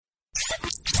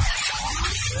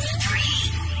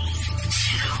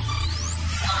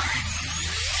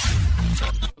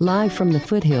Live from the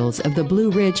foothills of the Blue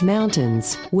Ridge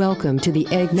Mountains, welcome to the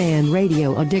Eggman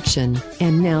Radio Addiction.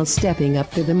 And now stepping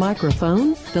up to the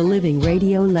microphone, the living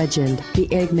radio legend, the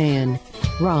Eggman,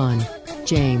 Ron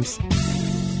James.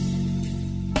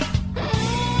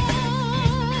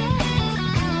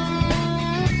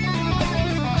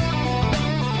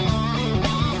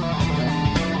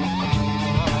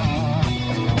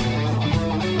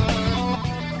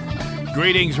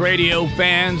 Greetings, radio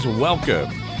fans.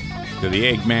 Welcome to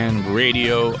the Eggman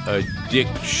Radio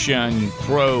Addiction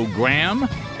Program.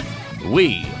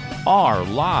 We are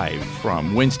live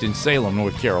from Winston-Salem,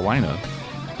 North Carolina,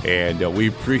 and we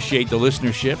appreciate the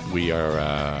listenership. We are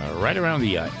right around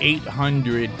the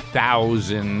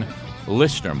 800,000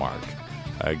 listener mark,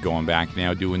 going back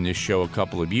now doing this show a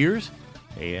couple of years.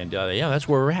 And, yeah, that's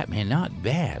where we're at, man. Not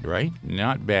bad, right?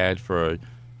 Not bad for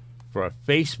a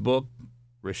Facebook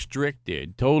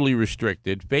restricted, totally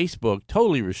restricted. Facebook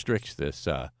totally restricts this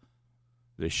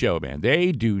show, man.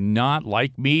 They do not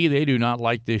like me. They do not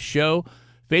like this show.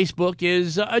 Facebook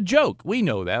is a joke. We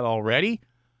know that already.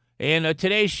 And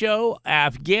today's show,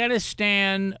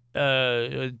 Afghanistan,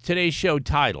 today's show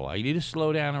title. I need to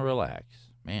slow down and relax.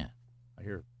 Man, I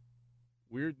hear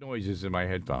weird noises in my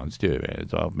headphones too, man.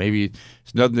 It's all, maybe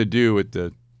it's nothing to do with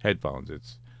the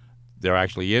headphones. They're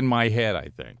actually in my head, I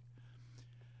think.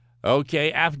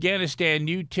 Okay, Afghanistan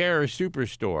new terror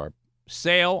superstore.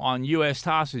 Sale on U.S.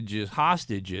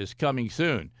 hostages coming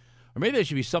soon. Or maybe there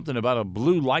should be something about a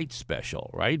blue light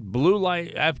special, right? Blue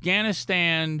light,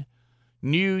 Afghanistan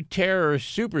new terror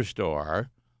superstore.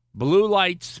 Blue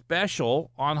light special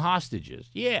on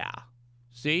hostages. Yeah.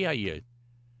 See how you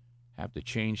have to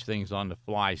change things on the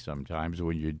fly sometimes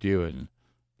when you're doing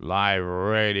live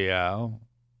radio.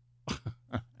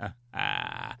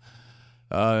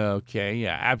 Okay,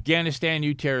 yeah. Afghanistan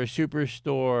new terror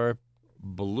superstore,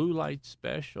 blue light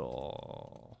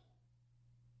special.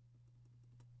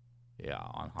 Yeah,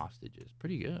 on hostages.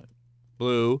 Pretty good.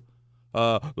 Blue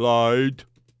light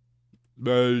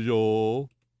special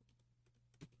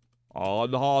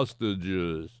on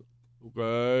hostages.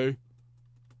 Okay.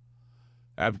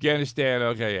 Afghanistan,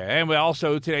 okay. And we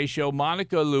also, today's show,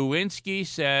 Monica Lewinsky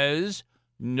says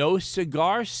no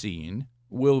cigar scene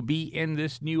will be in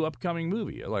this new upcoming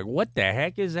movie. You're like, what the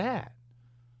heck is that?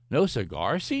 No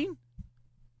cigar scene?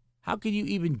 How can you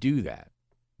even do that?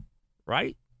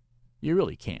 Right? You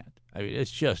really can't. I mean,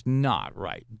 it's just not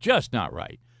right. Just not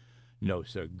right. No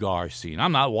cigar scene.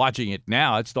 I'm not watching it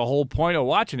now. It's the whole point of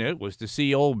watching it was to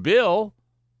see old Bill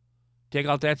take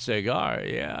out that cigar.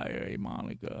 Yeah, hey,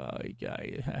 Monica.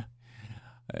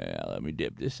 Yeah, let me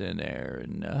dip this in there,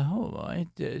 and oh boy,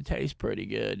 it tastes pretty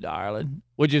good, darling.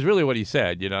 Which is really what he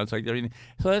said, you know. It's like, I mean,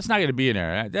 so that's not going to be in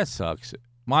there. That sucks.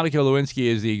 Monica Lewinsky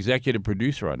is the executive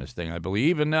producer on this thing, I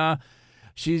believe, and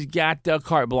she's got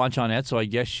carte blanche on that. So I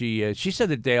guess she said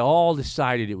that they all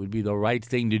decided it would be the right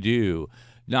thing to do,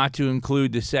 not to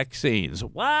include the sex scenes.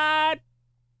 What?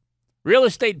 Real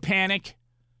estate panic,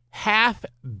 $500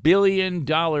 million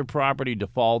property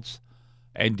defaults,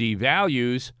 and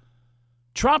devalues.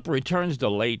 Trump returns to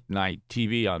late-night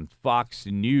TV on Fox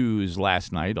News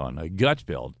last night on a gut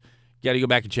build. You got to go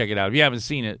back and check it out. If you haven't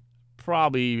seen it,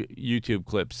 probably YouTube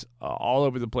clips all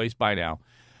over the place by now.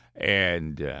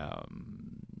 And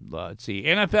let's see.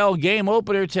 NFL game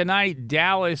opener tonight.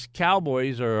 Dallas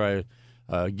Cowboys are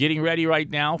getting ready right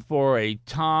now for a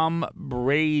Tom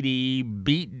Brady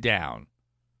beatdown.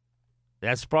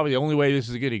 That's probably the only way this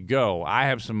is going to go. I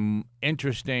have some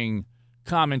interesting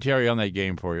commentary on that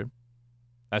game for you.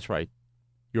 That's right.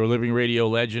 Your living radio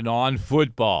legend on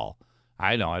football.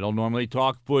 I know I don't normally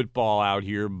talk football out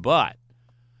here, but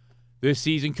this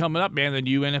season coming up, man, the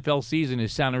new NFL season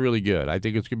is sounding really good. I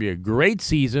think it's going to be a great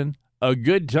season, a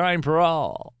good time for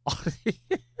all.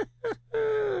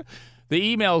 The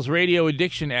email's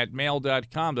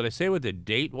radioaddiction@mail.com. Did I say what the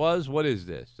date was? What is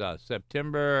this?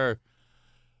 September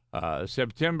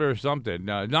something,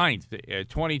 9th,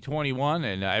 2021,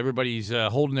 and everybody's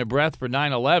holding their breath for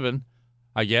 9/11.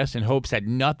 I guess, in hopes that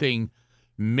nothing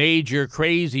major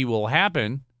crazy will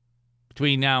happen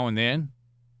between now and then.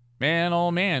 Man,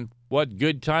 oh man, what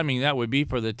good timing that would be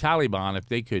for the Taliban if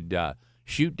they could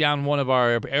shoot down one of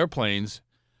our airplanes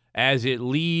as it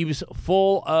leaves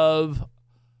full of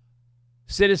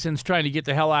citizens trying to get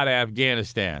the hell out of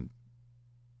Afghanistan.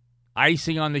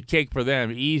 Icing on the cake for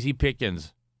them, easy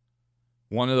pickings.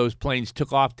 One of those planes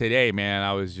took off today, man.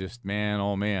 I was just, man,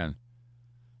 oh man.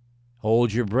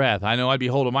 Hold your breath. I know I'd be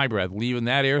holding my breath. Leaving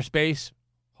that airspace,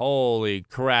 holy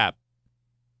crap.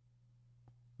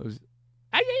 It was,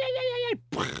 I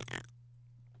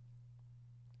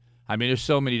mean, there's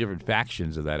so many different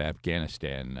factions of that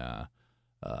Afghanistan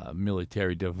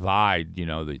military divide. You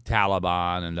know, the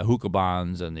Taliban and the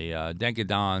Hukabans and the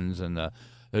Denkadans and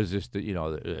there's just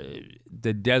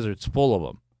the desert's full of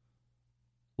them.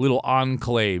 Little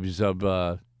enclaves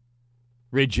of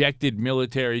rejected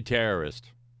military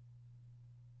terrorists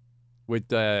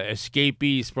with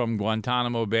escapees from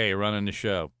Guantanamo Bay running the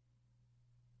show.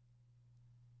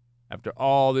 After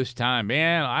all this time,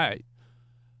 man, I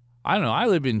don't know. I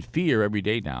live in fear every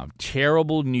day now.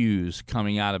 Terrible news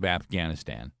coming out of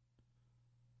Afghanistan.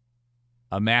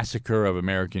 A massacre of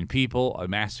American people, a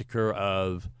massacre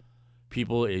of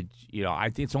people. I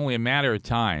think it's only a matter of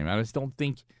time. I just don't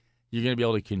think you're going to be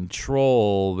able to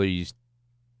control these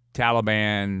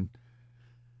Taliban.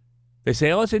 They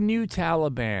say, oh, it's a new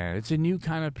Taliban. It's a new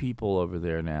kind of people over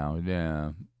there now.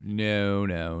 No.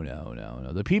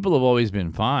 The people have always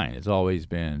been fine. It's always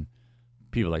been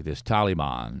people like this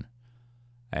Taliban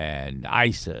and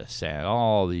ISIS and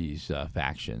all these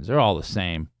factions. They're all the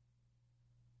same.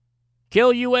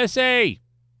 Kill USA.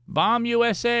 Bomb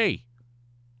USA.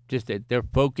 Just that they're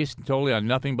focused totally on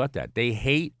nothing but that. They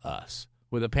hate us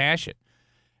with a passion.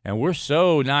 And we're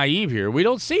so naive here. We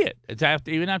don't see it. It's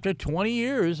even after 20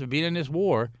 years of being in this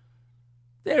war,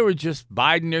 they were just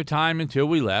biding their time until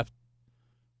we left.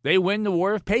 They win the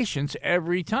war of patience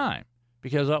every time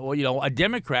because, a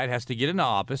Democrat has to get into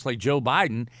office like Joe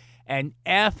Biden and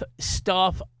F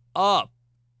stuff up.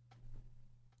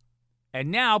 And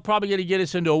now probably going to get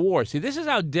us into a war. See, this is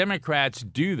how Democrats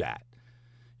do that.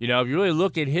 If you really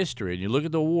look at history and you look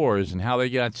at the wars and how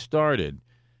they got started,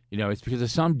 it's because of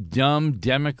some dumb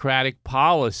Democratic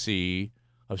policy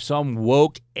of some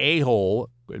woke a-hole.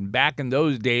 And back in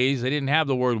those days, they didn't have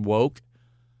the word woke,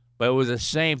 but it was the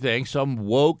same thing. Some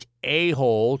woke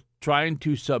a-hole trying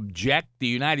to subject the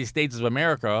United States of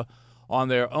America on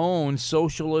their own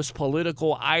socialist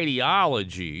political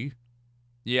ideology.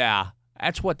 Yeah,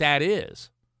 that's what that is.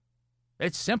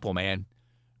 It's simple, man.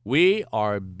 We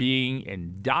are being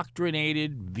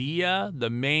indoctrinated via the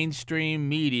mainstream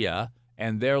media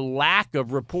and their lack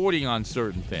of reporting on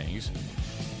certain things.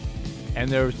 And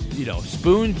they're,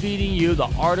 spoon-feeding you the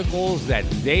articles that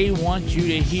they want you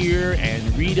to hear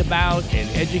and read about and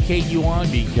educate you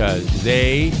on because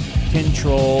they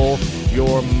control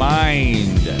your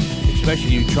mind. Especially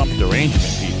you Trump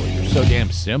derangement people. You're so damn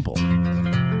simple.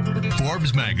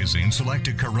 Forbes magazine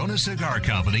selected Corona Cigar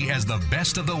Company as the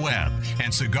best of the web,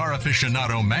 and Cigar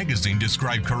Aficionado magazine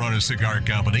described Corona Cigar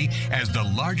Company as the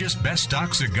largest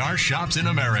best-stocked cigar shops in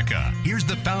America. Here's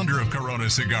the founder of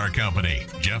Corona Cigar Company,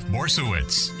 Jeff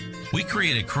Borsowitz. We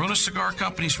created Corona Cigar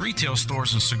Company's retail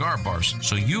stores and cigar bars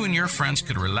so you and your friends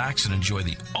could relax and enjoy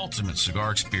the ultimate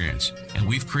cigar experience. And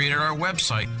we've created our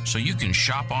website so you can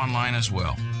shop online as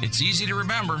well. It's easy to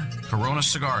remember,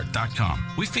 coronacigar.com.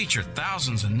 We feature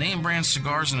thousands of name brand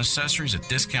cigars and accessories at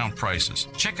discount prices.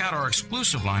 Check out our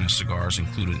exclusive line of cigars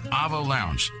including Avo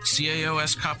Lounge, CAO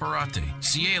Escaparate,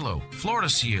 Cielo, Florida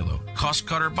Cielo, Cost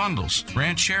Cutter Bundles,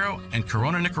 Ranchero, and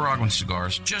Corona Nicaraguan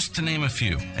cigars, just to name a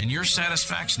few. And your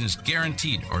satisfaction is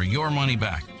guaranteed or your money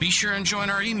back. Be sure and join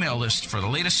our email list for the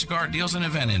latest cigar deals and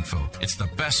event info. It's the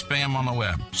best spam on the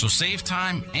web. So save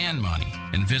time and money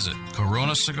and visit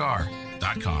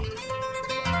coronacigar.com.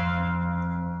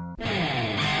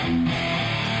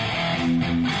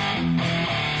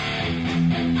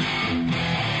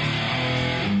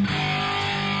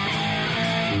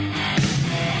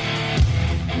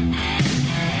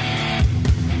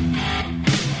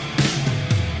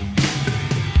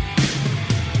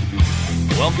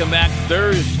 Welcome back.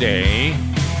 Thursday,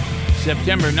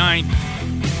 September 9th.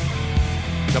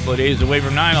 A couple of days away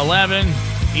from 9/11.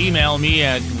 Email me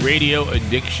at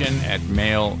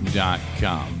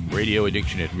radioaddiction@mail.com.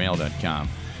 Radioaddiction@mail.com.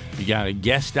 If you got a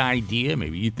guest idea,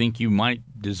 maybe you think you might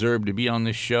deserve to be on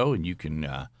this show, and you can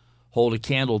hold a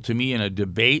candle to me in a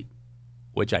debate,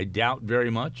 which I doubt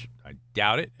very much. I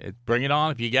doubt it. Bring it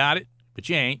on if you got it, but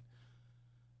you ain't.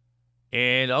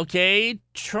 And, okay,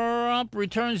 Trump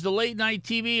returns to late-night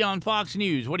TV on Fox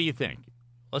News. What do you think?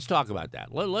 Let's talk about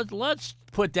that. Let's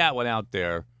put that one out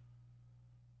there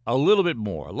a little bit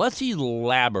more. Let's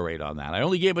elaborate on that. I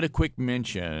only gave it a quick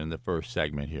mention in the first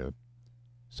segment here.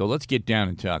 So let's get down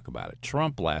and talk about it.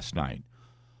 Trump last night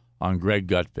on Greg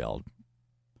Gutfeld.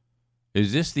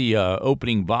 Is this the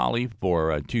opening volley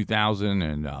for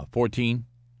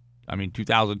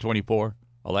 2024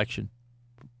 election?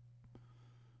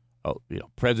 Oh,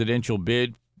 presidential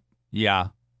bid? Yeah,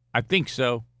 I think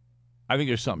so. I think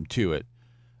there's something to it.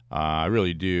 I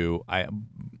really do.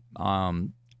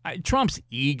 Trump's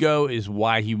ego is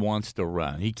why he wants to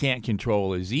run. He can't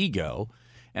control his ego,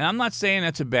 and I'm not saying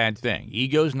that's a bad thing.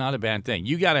 Ego's not a bad thing.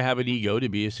 You got to have an ego to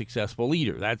be a successful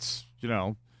leader. That's,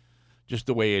 just just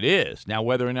the way it is. Now,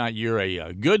 whether or not you're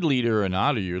a good leader or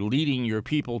not, or you're leading your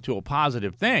people to a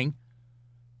positive thing,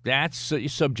 that's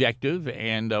subjective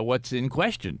and what's in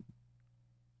question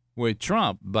with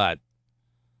Trump. But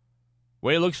the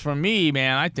way it looks for me,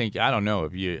 man, I don't know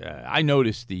if you, I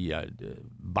noticed the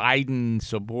Biden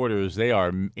supporters, they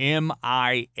are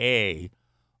MIA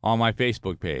on my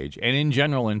Facebook page and in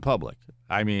general in public.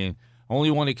 I mean,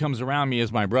 only one that comes around me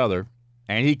is my brother,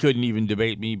 and he couldn't even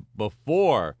debate me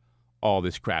before all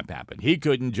this crap happened. He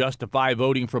couldn't justify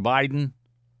voting for Biden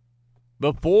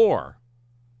before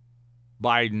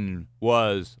Biden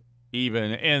was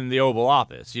even in the Oval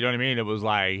Office. You know what I mean? It was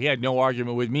like he had no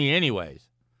argument with me anyways.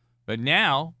 But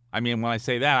now, I mean, when I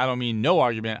say that, I don't mean no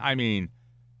argument. I mean,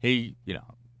 he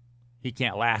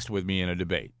can't last with me in a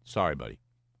debate. Sorry, buddy.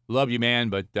 Love you, man,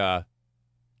 but that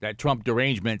Trump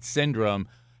derangement syndrome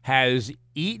has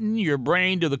eaten your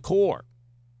brain to the core.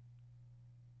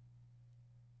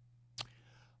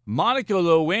 Monica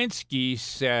Lewinsky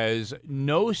says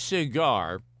no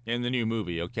cigar in the new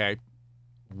movie, okay?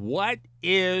 What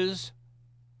is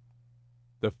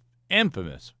the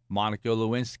infamous Monica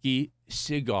Lewinsky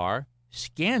cigar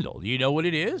scandal? Do you know what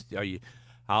it is?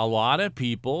 A lot of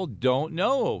people don't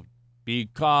know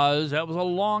because that was a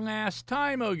long-ass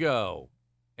time ago.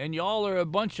 And y'all are a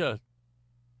bunch of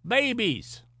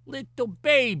babies, little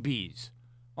babies.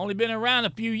 Only been around a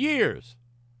few years.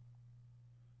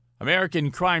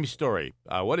 American Crime Story.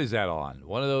 What is that on?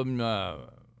 One of them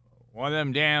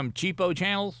damn cheapo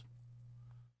channels?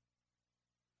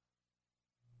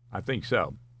 I think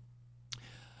so.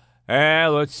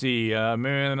 Let's see. Bill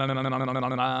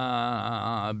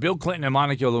Clinton and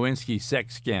Monica Lewinsky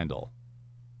sex scandal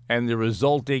and the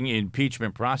resulting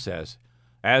impeachment process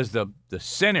as the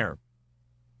center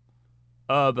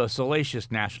of a salacious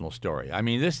national story. I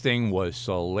mean, this thing was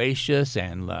salacious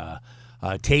and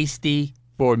tasty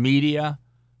for media.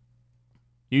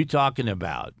 You talking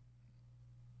about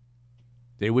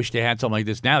they wish they had something like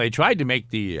this now. They tried to make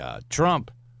the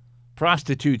Trump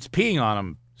prostitutes peeing on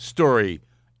him story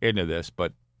into this,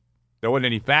 but there wasn't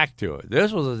any fact to it.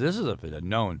 This is a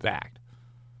known fact.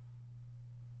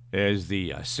 Is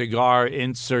the cigar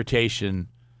insertion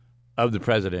of the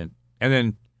president. And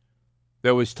then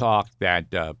there was talk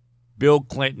that Bill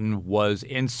Clinton was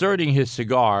inserting his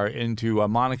cigar into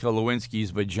Monica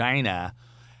Lewinsky's vagina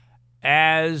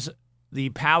as the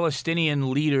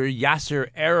Palestinian leader Yasser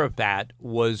Arafat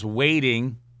was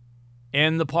waiting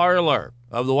in the parlor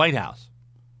of the White House.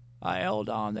 Hold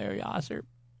on there, Yasser.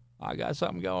 I got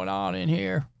something going on in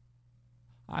here.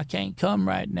 I can't come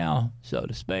right now, so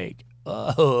to speak.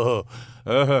 Oh,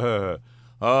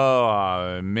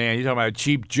 man, you're talking about a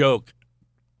cheap joke.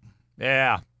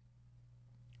 Yeah.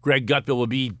 Greg Gutfeld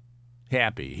would be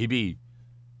happy. He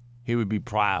would be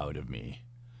proud of me.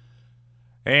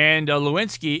 And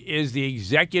Lewinsky is the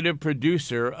executive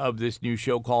producer of this new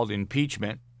show called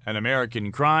Impeachment, An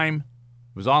American Crime.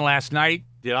 It was on last night.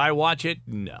 Did I watch it?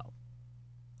 No.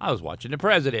 I was watching the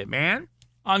president, man,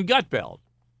 on Gutfeld.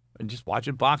 And just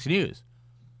watching Fox News.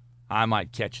 I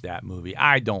might catch that movie.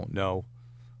 I don't know.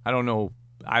 I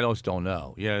just don't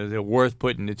know. They're worth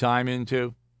putting the time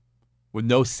into with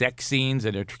no sex scenes,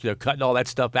 and they're cutting all that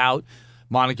stuff out.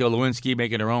 Monica Lewinsky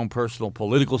making her own personal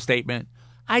political statement.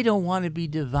 I don't want to be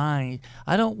divine.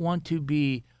 I don't want to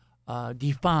be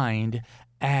defined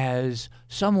as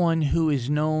someone who is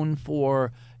known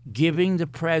for giving the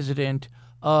president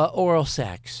oral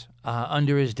sex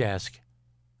under his desk.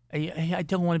 I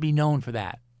don't want to be known for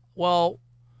that. Well,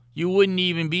 you wouldn't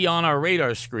even be on our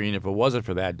radar screen if it wasn't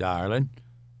for that, darling.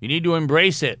 You need to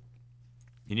embrace it.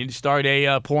 You need to start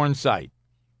a porn site.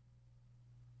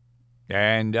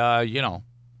 And, I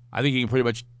think you can pretty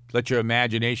much let your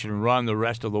imagination run the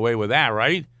rest of the way with that,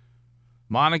 right?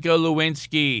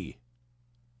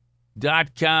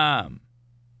 MonicaLewinsky.com.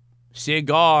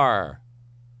 Cigar.com.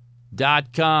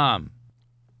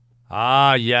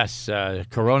 Ah, yes,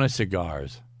 Corona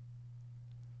cigars.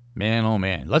 Man, oh,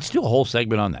 man. Let's do a whole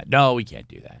segment on that. No, we can't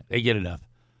do that. They get enough.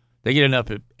 They get enough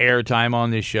airtime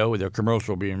on this show with their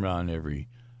commercial being run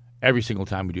every single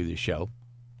time we do this show.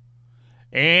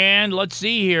 And let's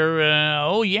see here.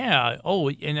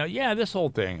 This whole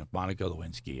thing, Monica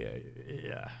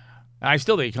Lewinsky. I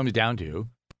still think it comes down to,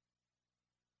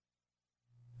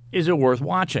 is it worth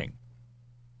watching?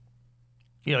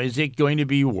 Is it going to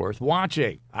be worth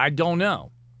watching? I don't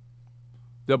know.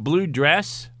 The blue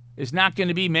dress is not going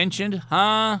to be mentioned,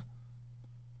 huh?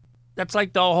 That's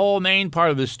like the whole main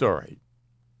part of the story.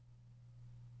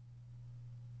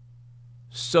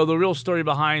 So the real story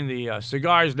behind the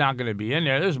cigar is not going to be in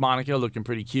there. There's Monica looking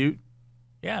pretty cute.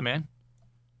 Yeah, man.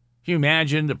 Can you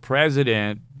imagine the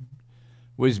president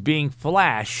was being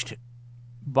flashed.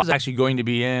 Was actually going to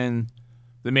be in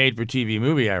the made-for-TV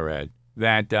movie I read,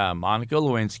 that Monica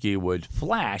Lewinsky would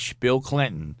flash Bill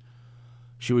Clinton.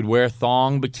 She would wear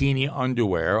thong bikini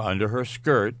underwear under her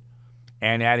skirt,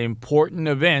 and at important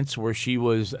events where she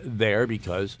was there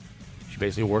because she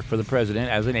basically worked for the president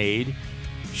as an aide,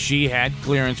 she had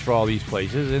clearance for all these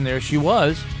places, and there she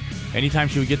was. Anytime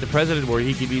she would get the president where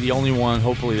he could be the only one,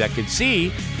 hopefully, that could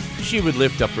see, she would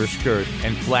lift up her skirt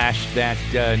and flash that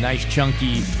nice,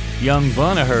 chunky young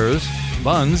bun of hers.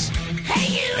 Buns.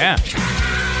 Yeah.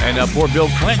 And poor Bill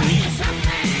Clinton.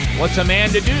 What's a man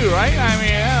to do, right? I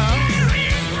mean,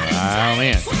 oh,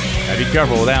 man. Gotta be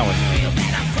careful with that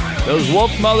one. Those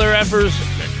woke mother effers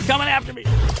coming after me.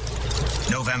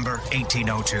 November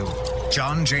 1802.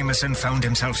 John Jameson found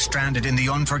himself stranded in the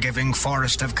unforgiving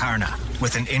forest of Carna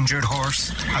with an injured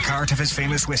horse, a cart of his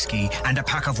famous whiskey, and a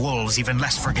pack of wolves even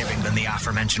less forgiving than the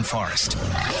aforementioned forest.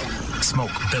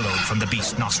 Smoke billowed from the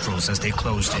beast's nostrils as they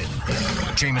closed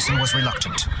in. Jameson was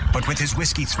reluctant, but with his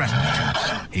whiskey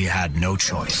threatened, he had no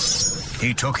choice.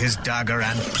 He took his dagger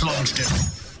and plunged it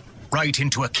right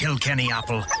into a Kilkenny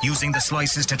apple, using the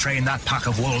slices to train that pack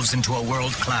of wolves into a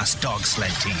world-class dog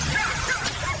sled team.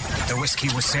 The whiskey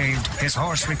was saved, his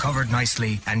horse recovered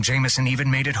nicely, and Jameson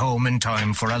even made it home in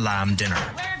time for a lamb dinner.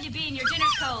 Where have you been? Your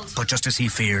dinner's cold. But just as he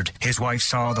feared, his wife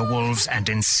saw the wolves and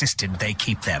insisted they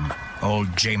keep them.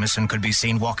 Old Jameson could be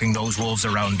seen walking those wolves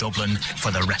around Dublin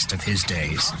for the rest of his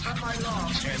days,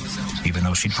 even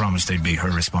though she'd promised they'd be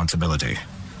her responsibility.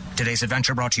 Today's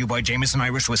adventure brought to you by Jameson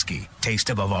Irish Whiskey. Taste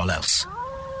above all else.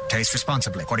 Taste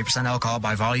responsibly. 40% alcohol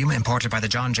by volume. Imported by the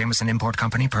John Jameson Import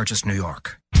Company. Purchased New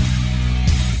York.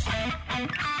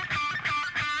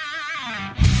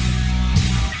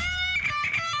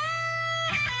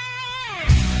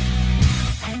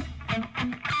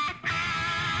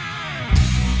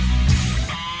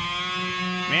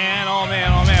 Man, oh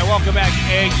man, oh man. Welcome back to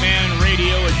Eggman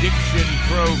Radio Addiction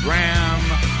Program.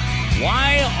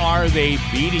 Why are they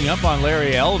beating up on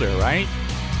Larry Elder, right?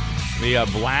 The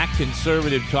black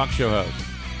conservative talk show host.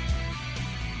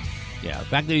 Yeah, the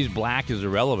fact that he's black is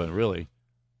irrelevant, really.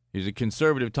 He's a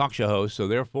conservative talk show host, so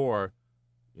therefore,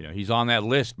 you know, he's on that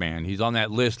list, man. He's on that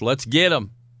list. Let's get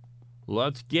him.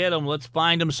 Let's get him. Let's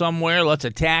find him somewhere. Let's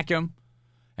attack him.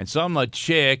 And some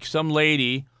chick, some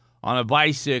lady on a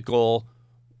bicycle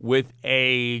with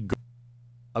a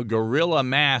gorilla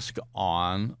mask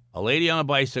on, a lady on a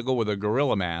bicycle with a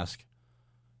gorilla mask,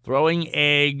 throwing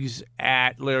eggs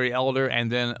at Larry Elder,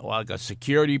 and then like a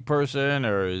security person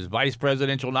or his vice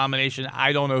presidential nomination.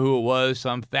 I don't know who it was.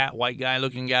 Some fat white guy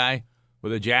looking guy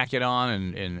with a jacket on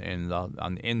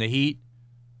and in the heat.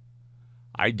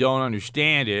 I don't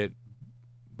understand it,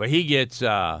 but he gets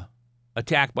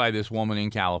attacked by this woman in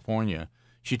California.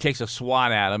 She takes a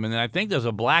swat at him, and then I think there's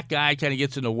a black guy kind of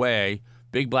gets in the way.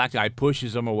 Big black guy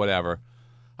pushes him or whatever.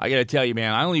 I got to tell you,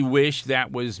 man, I only wish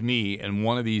that was me in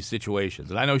one of these situations.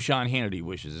 And I know Sean Hannity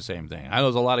wishes the same thing. I know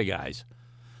there's a lot of guys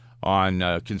on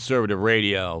conservative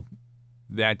radio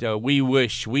that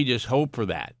we just hope for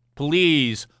that.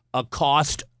 Please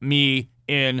accost me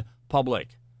in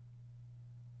public.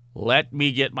 Let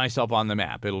me get myself on the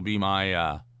map. It'll be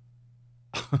my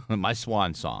my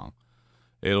swan song.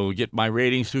 It'll get my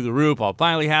ratings through the roof. I'll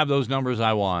finally have those numbers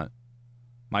I want.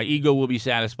 My ego will be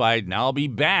satisfied, and I'll be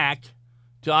back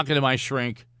talking to my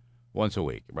shrink once a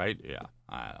week, right? Yeah,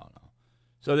 I don't know.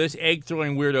 So this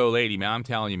egg-throwing weirdo lady, man, I'm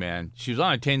telling you, man, she was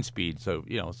on a 10-speed. So,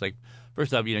 you know, it's like,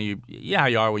 first off, you know, how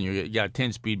you are when you got a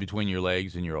 10-speed between your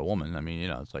legs and you're a woman. I mean, you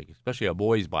know, it's like, especially a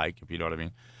boy's bike, if you know what I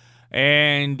mean.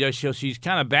 And she's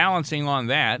kind of balancing on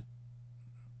that.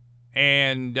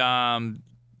 And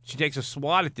she takes a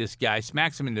swat at this guy,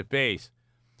 smacks him in the face.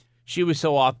 She was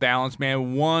so off balance,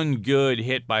 man. One good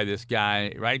hit by this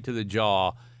guy right to the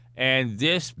jaw, and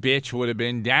this bitch would have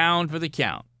been down for the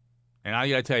count. And I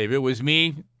got to tell you, if it was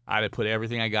me, I'd have put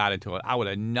everything I got into it. I would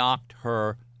have knocked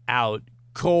her out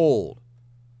cold.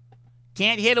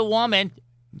 Can't hit a woman.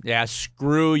 Yeah,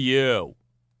 screw you.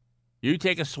 You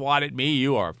take a swat at me,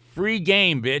 you are free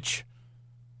game, bitch.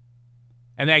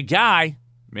 And that guy,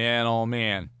 man, oh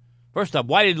man. First up,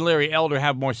 why didn't Larry Elder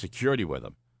have more security with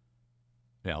him?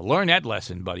 Yeah, learn that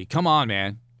lesson, buddy. Come on,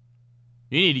 man.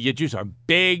 You need to get you some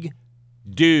big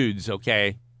dudes,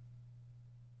 okay?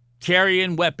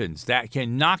 Carrying weapons that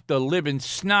can knock the living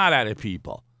snot out of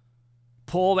people.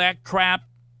 Pull that crap.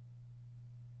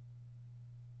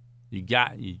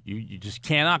 You just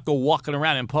cannot go walking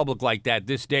around in public like that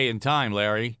this day and time,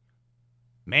 Larry.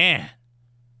 Man.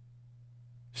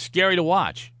 Scary to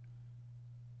watch.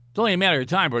 It's only a matter of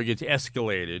time before it gets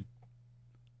escalated.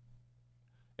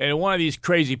 And one of these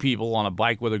crazy people on a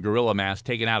bike with a gorilla mask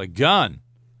taking out a gun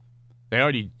They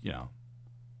already,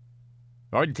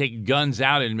 taking guns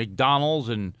out in McDonald's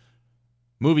and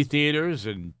movie theaters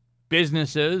and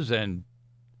businesses and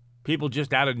people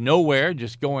just out of nowhere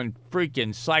just going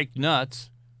freaking psych nuts.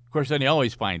 Of course, then they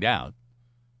always find out.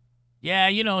 Yeah,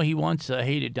 he once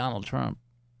hated Donald Trump,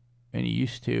 and he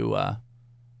used to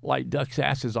light ducks'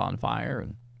 asses on fire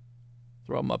and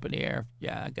throw them up in the air.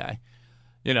 Yeah, that guy.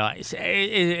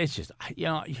 It's just,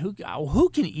 who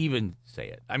can even say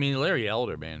it? I mean, Larry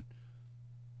Elder, man.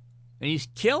 And he's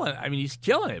killing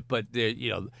it. But,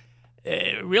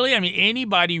 really,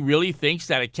 anybody really thinks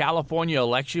that a California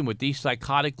election with these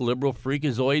psychotic liberal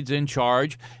freakazoids in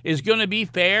charge is going to be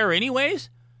fair anyways?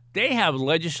 They have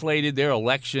legislated their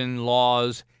election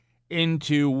laws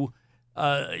into,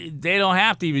 they don't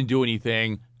have to even do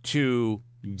anything to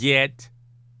get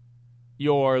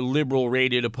your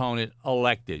liberal-rated opponent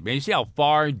elected. Man, you see how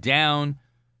far down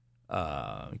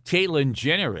Caitlyn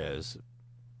Jenner is,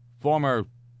 former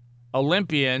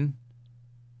Olympian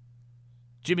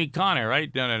Jimmy Connor, right?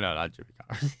 No, not Jimmy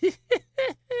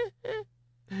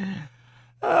Connor.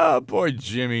 Oh, poor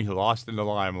Jimmy, lost in the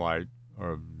limelight,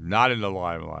 or not in the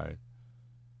limelight.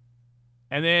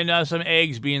 And then some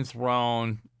eggs being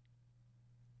thrown.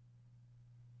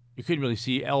 You couldn't really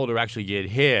see Elder actually get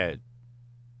hit.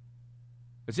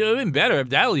 It would have been better if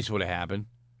that at least would have happened.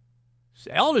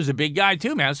 Elder's a big guy,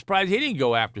 too, man. I'm surprised he didn't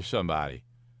go after somebody.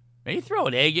 Man, you throw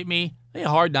an egg at me, it's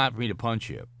hard not for me to punch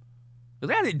you.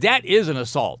 That is an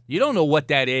assault. You don't know what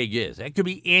that egg is. That could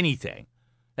be anything.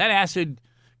 That acid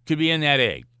could be in that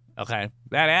egg, okay?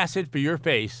 That acid for your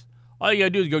face, all you got to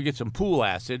do is go get some pool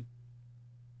acid,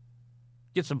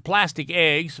 get some plastic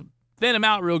eggs, thin them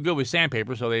out real good with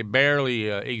sandpaper so they barely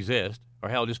exist, or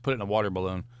hell, just put it in a water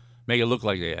balloon, make it look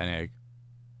like an egg.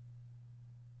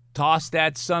 Toss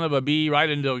that son of a bee right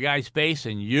into a guy's face,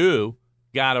 and you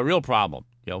got a real problem,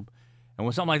 And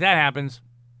when something like that happens,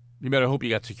 you better hope you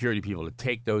got security people to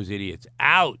take those idiots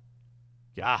out.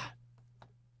 God.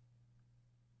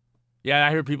 Yeah, I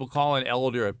hear people calling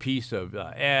Elder a piece of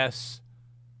S,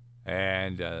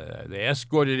 and they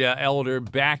escorted Elder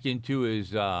back into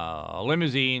his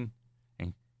limousine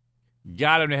and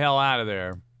got him the hell out of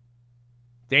there.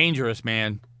 Dangerous,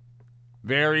 man.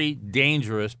 Very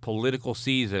dangerous political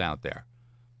season out there.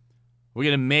 We're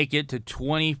going to make it to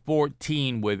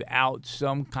 2014 without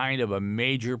some kind of a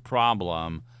major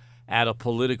problem at a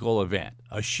political event,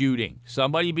 a shooting,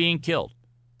 somebody being killed.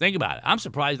 Think about it. I'm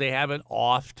surprised they haven't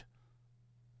offed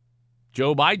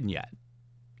Joe Biden yet.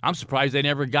 I'm surprised they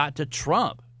never got to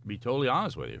Trump, to be totally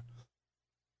honest with you.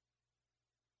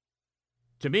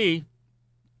 To me,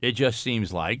 it just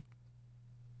seems like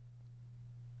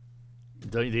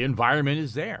the environment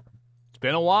is there. It's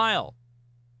been a while.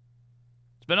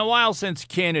 It's been a while since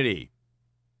Kennedy.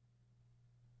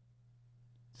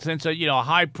 Since a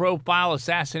high-profile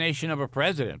assassination of a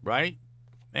president, right?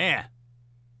 Man,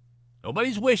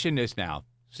 nobody's wishing this now.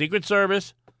 Secret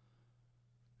Service,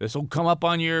 this will come up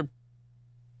on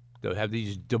they'll have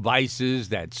these devices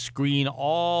that screen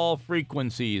all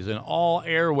frequencies and all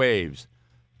airwaves.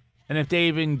 And if they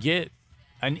even get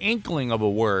an inkling of a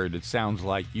word that sounds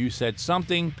like you said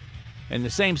something in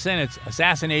the same sentence,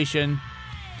 assassination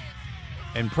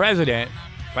and president,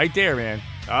 right there, man.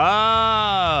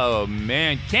 Oh,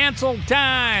 man. Cancel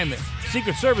time.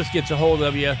 Secret Service gets a hold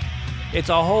of you. It's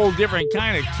a whole different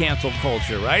kind of cancel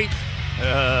culture, right?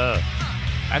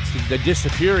 That's the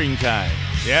disappearing kind.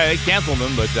 Yeah, they canceled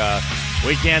them, but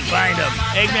we can't find them.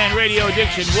 Eggman Radio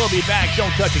Addiction. We'll be back.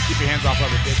 Don't touch it. Keep your hands off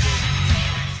of it, bitches.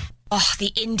 Oh,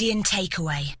 the Indian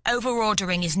takeaway.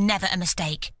 Over-ordering is never a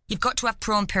mistake. You've got to have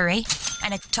prawn puri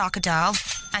and a taka dal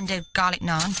and a garlic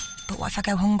naan. But what if I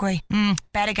go hungry?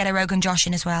 Better get a Rogan Josh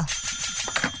in as well.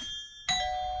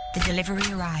 The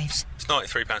delivery arrives. It's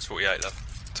 £93.48,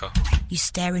 love. So. You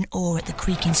stare in awe at the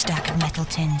creaking stack of metal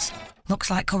tins. Looks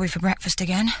like curry for breakfast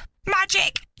again.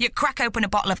 Magic! You crack open a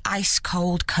bottle of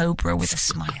ice-cold Cobra with a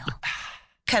smile.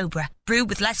 Cobra, brewed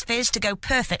with less fizz to go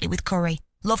perfectly with curry.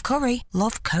 Love curry,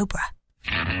 love Cobra.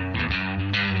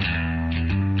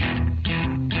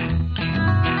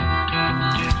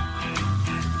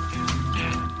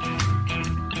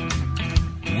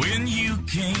 When you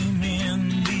came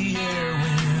in, the air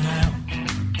went out,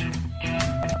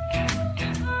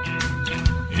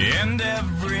 and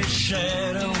every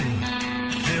shadow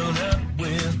filled up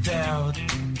with doubt.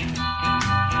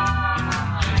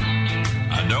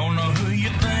 I don't know who you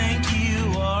think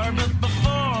you are, but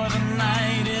before the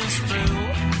night is through,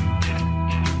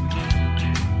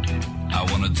 I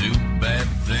want to do bad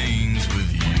things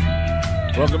with you.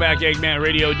 Welcome back, Eggman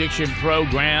Radio Addiction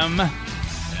Program.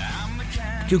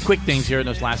 Two quick things here in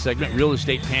this last segment. Real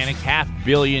estate panic, $500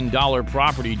 million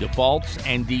property defaults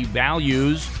and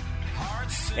devalues.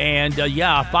 And,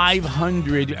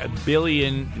 $500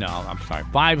 million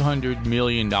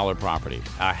property,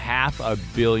 a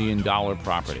 $500 million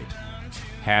property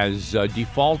has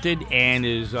defaulted and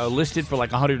is listed for like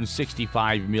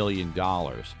 $165 million.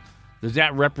 Does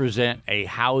that represent a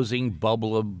housing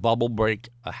bubble break,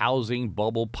 a housing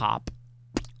bubble pop?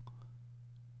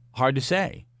 Hard to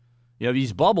say. You know,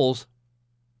 these bubbles,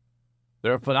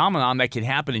 they're a phenomenon that can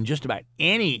happen in just about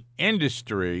any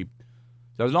industry.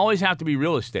 Doesn't always have to be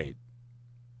real estate.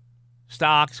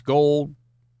 Stocks, gold,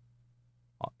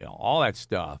 all that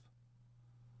stuff.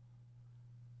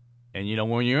 And,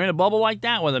 when you're in a bubble like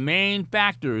that, one of the main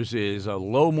factors is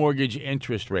low mortgage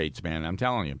interest rates, man. I'm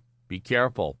telling you, be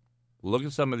careful. Look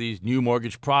at some of these new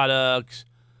mortgage products,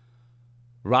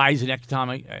 rise in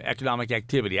economic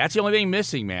activity. That's the only thing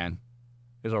missing, man,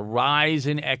 is a rise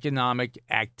in economic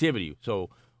activity. So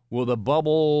will the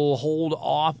bubble hold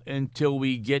off until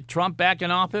we get Trump back in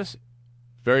office?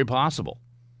 Very possible.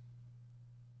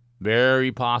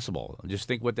 Very possible. Just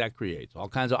think what that creates. All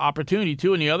kinds of opportunity,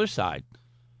 too, on the other side.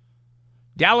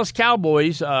 Dallas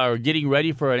Cowboys are getting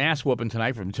ready for an ass-whooping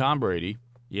tonight from Tom Brady.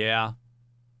 Yeah.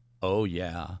 Oh,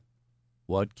 yeah.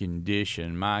 What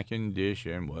condition my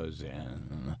condition was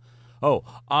in.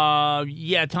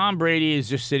 Tom Brady is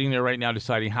just sitting there right now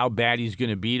deciding how bad he's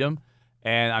going to beat him.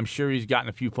 And I'm sure he's gotten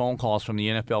a few phone calls from the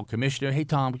NFL commissioner. Hey,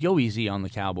 Tom, go easy on the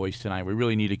Cowboys tonight. We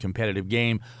really need a competitive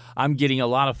game. I'm getting a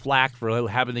lot of flack for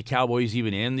having the Cowboys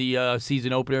even in the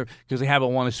season opener because they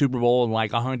haven't won a Super Bowl in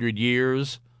like 100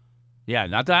 years. Yeah,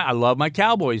 not that I love my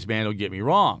Cowboys, man, don't get me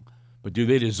wrong. But do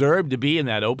they deserve to be in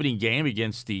that opening game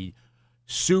against the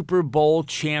Super Bowl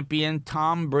champion,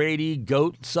 Tom Brady,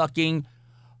 goat-sucking,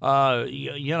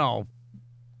 Tampa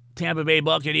Bay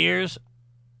Buccaneers?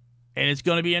 And it's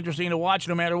going to be interesting to watch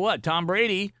no matter what. Tom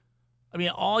Brady,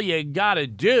 all you got to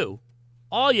do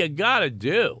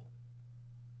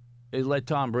is let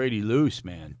Tom Brady loose,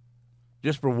 man.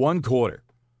 Just for one quarter.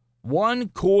 One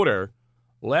quarter,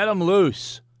 let him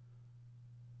loose.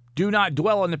 Do not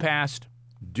dwell on the past.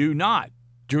 Do not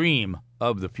dream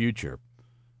of the future.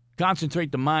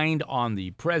 Concentrate the mind on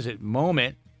the present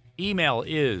moment. Email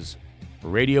is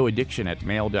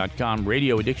radioaddiction@mail.com.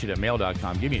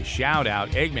 Radioaddiction@mail.com. Give me a shout out.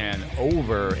 Eggman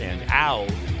over and out.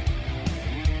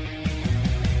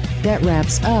 That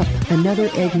wraps up another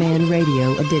Eggman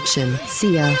Radio Addiction.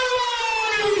 See ya.